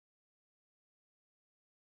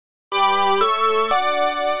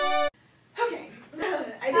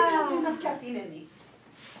caffeine in me.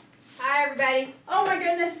 Hi, everybody. Oh my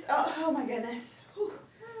goodness. Oh my goodness.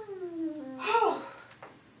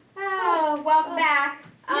 Oh, welcome back.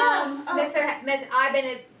 Yeah, I've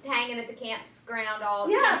been hanging at the campsite all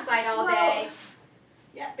day.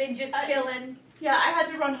 Yeah. Been just chilling. Yeah, I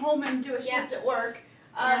had to run home and do a shift at work.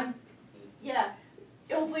 Yeah.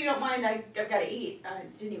 Hopefully you don't mind. I've got to eat. I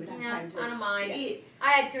didn't even have time I don't mind. to eat.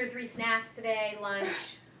 I had 2 or 3 snacks today, lunch.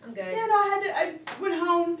 I'm good. Yeah, no, I went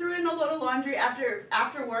home, threw in a load of laundry after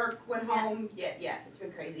work, went home. Yeah, it's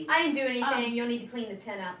been crazy. I didn't do anything. You'll need to clean the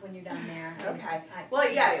tent up when you're done there. Okay.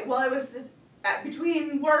 While I was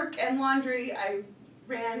between work and laundry, I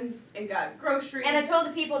ran and got groceries. And I told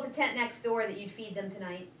the people at the tent next door that you'd feed them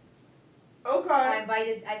tonight. Okay.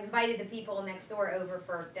 I invited the people next door over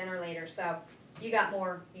for dinner later, so you got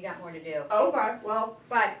more to do. Okay. Well.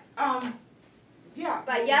 But yeah.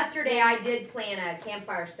 But yesterday I did plan a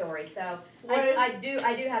campfire story, so I do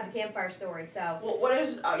have the campfire story. So what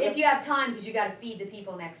is? If you have time, because you got to feed the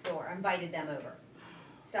people next door. I invited them over.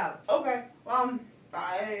 So. Okay.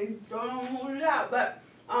 I don't know that, but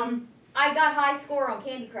I got high score on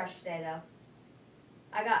Candy Crush today, though.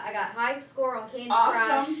 I got high score on Candy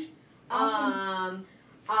Crush. Awesome.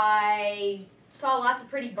 I saw lots of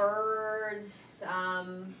pretty birds.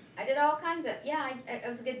 I did all kinds of it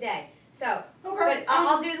was a good day. So, okay. But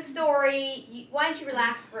I'll do the story. Why don't you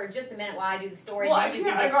relax for just a minute while I do the story? Well, I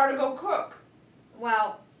can't. I gotta go cook.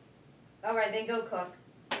 Well, all right, then go cook.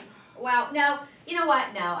 Well, no, you know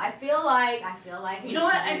what? No, I feel like you know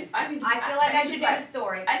what? I should do the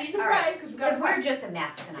story. I need to pray because we're just a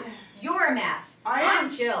mess tonight. You're a mess.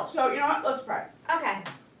 I'm chill. So you know what? Let's pray. Okay.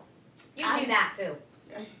 You can do that too.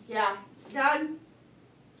 Yeah, God,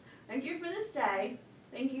 thank you for this day.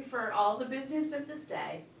 Thank you for all the business of this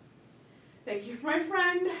day. Thank you for my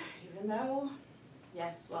friend, even though,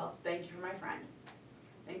 thank you for my friend.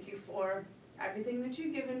 Thank you for everything that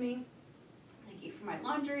you've given me. Thank you for my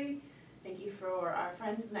laundry. Thank you for our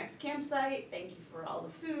friends at the next campsite. Thank you for all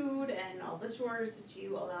the food and all the chores that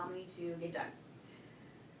you allow me to get done.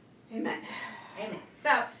 Amen. Amen. So,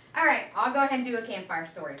 all right, I'll go ahead and do a campfire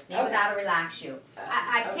story. Maybe that'll relax you.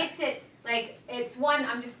 I picked it, it's one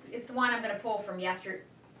I'm going to pull from yesterday.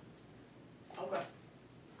 Okay.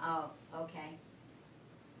 Oh, okay.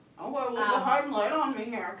 Oh, well, go hard and light on me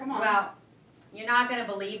here. Come on. Well, you're not going to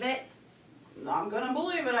believe it. I'm going to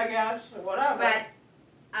believe it, I guess. Whatever. But,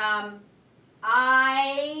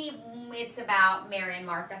 it's about Mary and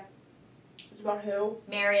Martha. It's about who?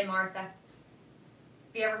 Mary and Martha.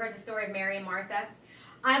 Have you ever heard the story of Mary and Martha?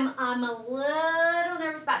 I'm a little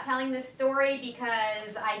nervous about telling this story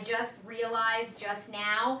because I just realized just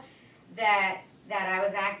now that I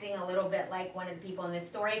was acting a little bit like one of the people in this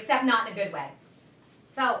story, except not in a good way.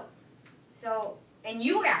 So, and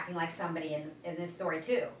you were acting like somebody in this story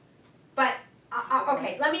too. But,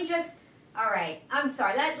 okay, all right, I'm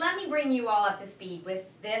sorry. Let me bring you all up to speed with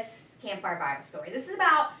this Campfire Bible story. This is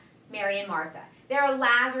about Mary and Martha. They're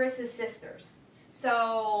Lazarus' sisters.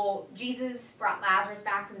 So, Jesus brought Lazarus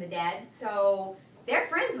back from the dead. So, they're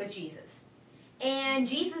friends with Jesus. And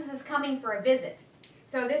Jesus is coming for a visit.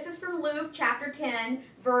 So, this is from Luke chapter 10,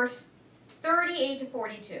 verse 38 to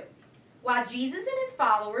 42. While Jesus and his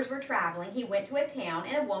followers were traveling, he went to a town,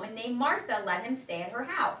 and a woman named Martha let him stay at her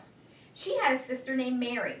house. She had a sister named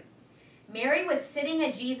Mary. Mary was sitting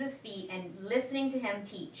at Jesus' feet and listening to him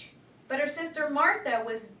teach. But her sister Martha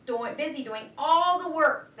was busy doing all the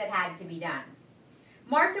work that had to be done.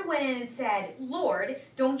 Martha went in and said, "Lord,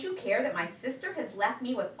 don't you care that my sister has left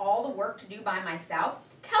me with all the work to do by myself?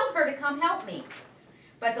 Tell her to come help me."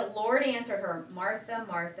 But the Lord answered her, "Martha,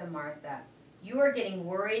 Martha, Martha, you are getting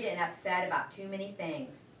worried and upset about too many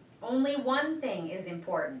things. Only one thing is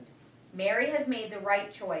important. Mary has made the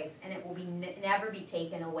right choice, and it will never be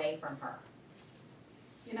taken away from her."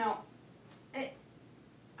 You know,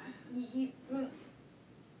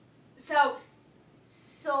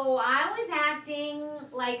 So I was acting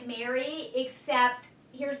like Mary, except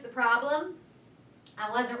here's the problem. I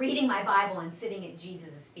wasn't reading my Bible and sitting at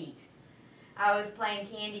Jesus' feet. I was playing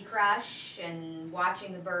Candy Crush and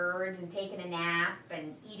watching the birds and taking a nap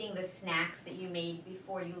and eating the snacks that you made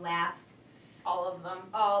before you left. all of them.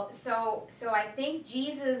 So I think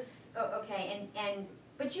Jesus. Okay,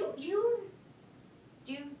 but you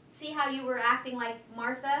do you see how you were acting like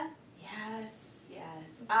Martha? Yes.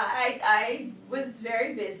 I was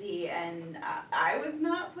very busy, and I was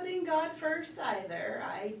not putting God first either.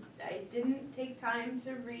 I didn't take time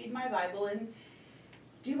to read my Bible and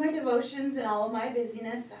do my devotions and all of my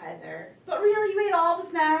busyness either. But really, you ate all the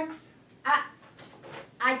snacks.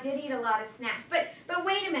 I did eat a lot of snacks, but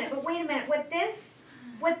wait a minute.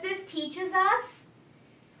 What this teaches us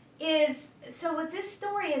so what this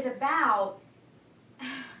story is about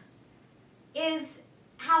is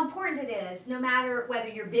how important it is, no matter whether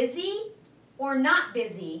you're busy or not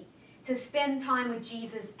busy, to spend time with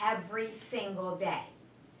Jesus every single day.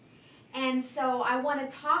 And so I want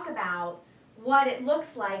to talk about what it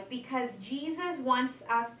looks like, because Jesus wants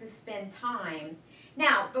us to spend time.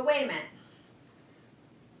 Now, but wait a minute.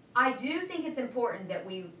 I do think it's important that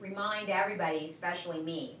we remind everybody, especially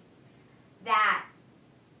me, that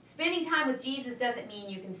spending time with Jesus doesn't mean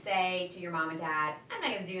you can say to your mom and dad, I'm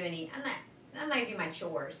not going to do I'm not going to do my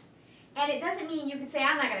chores. And it doesn't mean you can say,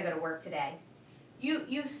 I'm not going to go to work today.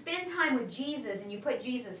 You spend time with Jesus and you put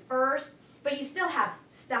Jesus first, but you still have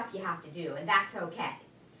stuff you have to do, and that's okay.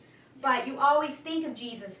 But you always think of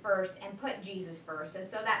Jesus first and put Jesus first. And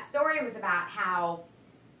so that story was about how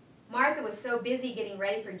Martha was so busy getting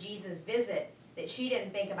ready for Jesus' visit that she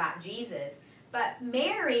didn't think about Jesus. But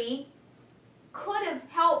Mary could have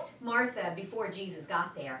helped Martha before Jesus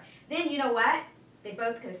got there. Then you know what? They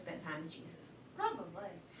both could have spent time with Jesus. Probably.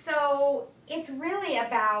 So it's really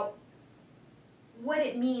about what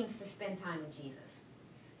it means to spend time with Jesus.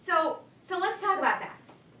 So let's talk about that.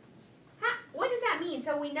 What does that mean?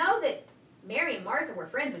 So we know that Mary and Martha were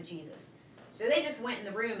friends with Jesus. So they just went in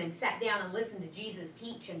the room and sat down and listened to Jesus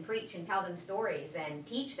teach and preach and tell them stories and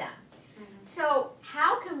teach them. Mm-hmm. So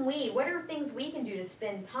how can what are things we can do to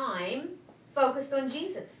spend time focused on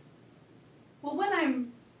Jesus? Well, when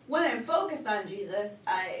I'm focused on Jesus,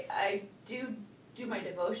 I do my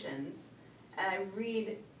devotions, and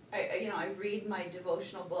I read my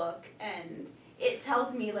devotional book, and it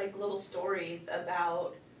tells me like little stories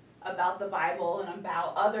about the Bible and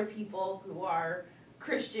about other people who are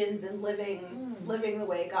Christians and living the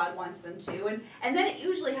way God wants them to, and then it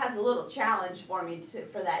usually has a little challenge for me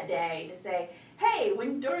for that day to say, hey,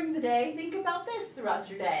 during the day, think about this throughout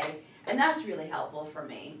your day, and that's really helpful for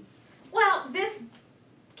me. Well, this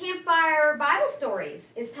Campfire Bible Stories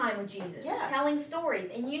is time with Jesus, telling stories,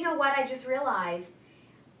 and you know what? I just realized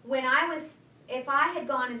if I had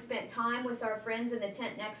gone and spent time with our friends in the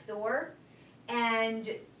tent next door, and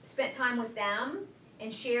spent time with them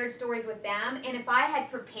and shared stories with them, and if I had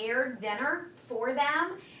prepared dinner for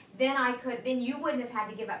them, then you wouldn't have had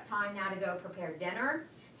to give up time now to go prepare dinner.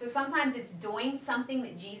 So sometimes it's doing something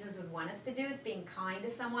that Jesus would want us to do. It's being kind to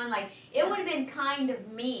someone. Like, it would have been kind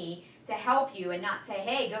of me to help you and not say,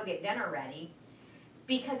 hey, go get dinner ready,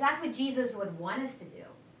 because that's what Jesus would want us to do.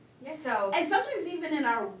 Yeah. So, and sometimes even in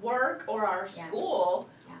our work or our school,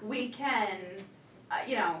 we can,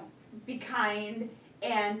 be kind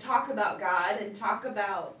and talk about God and talk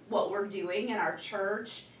about what we're doing in our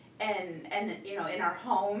church and in our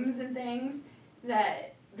homes and things,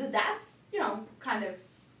 that's kind of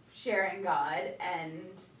sharing God and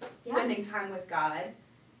spending time with God.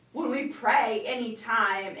 When we pray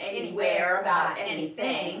anytime, anywhere about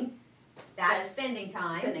anything, that's spending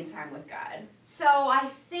time. Spending time with God. So I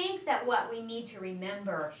think that what we need to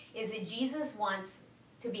remember is that Jesus wants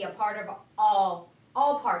to be a part of all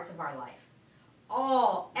parts of our life.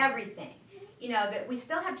 Everything. That we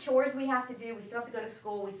still have chores we have to do. We still have to go to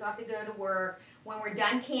school. We still have to go to work. When we're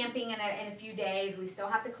done camping in a few days, we still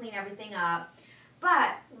have to clean everything up.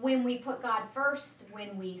 But when we put God first,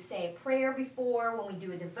 when we say a prayer before, when we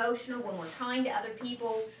do a devotional, when we're kind to other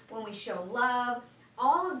people, when we show love,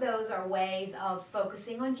 all of those are ways of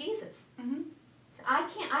focusing on Jesus. Mm-hmm. I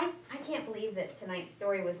can't believe that tonight's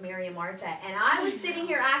story was Mary and Martha, and I was sitting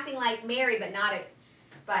here acting like Mary, but not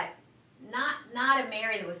a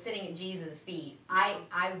Mary that was sitting at Jesus' feet.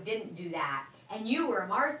 I didn't do that, and you were a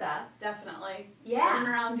Martha. Definitely. Yeah. Running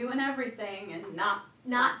around doing everything and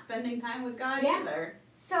not spending time with God either.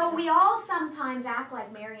 So we all sometimes act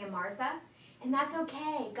like Mary and Martha, and that's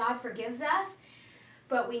okay. God forgives us,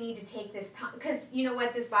 but we need to take this time, because you know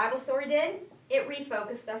what this Bible story did? It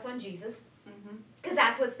refocused us on Jesus, because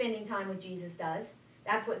that's what spending time with Jesus does.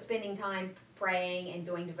 That's what spending time praying and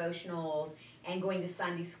doing devotionals and going to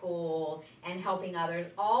Sunday school and helping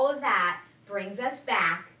others, all of that brings us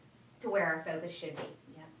back to where our focus should be.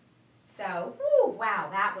 Yeah. So,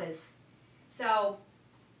 wow, so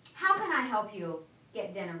how can I help you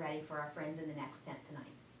get dinner ready for our friends in the next tent tonight?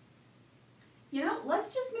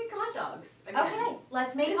 Let's just make hot dogs again. Okay,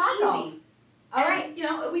 let's make hot dogs. Easy. All right.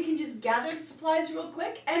 We can just gather the supplies real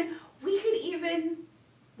quick, and we could even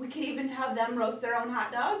have them roast their own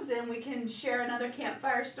hot dogs, and we can share another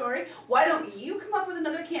campfire story. Why don't you come up with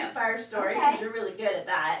another campfire story, because you're really good at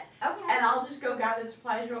that. Okay. And I'll just go gather the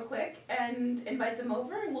supplies real quick and invite them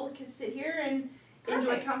over, and we'll just sit here and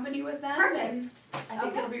enjoy company with them. Perfect. And I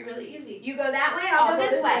think it'll be really easy. You go that way, I'll go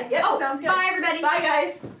this way. Yep, sounds good. Bye, everybody. Bye,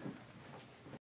 guys.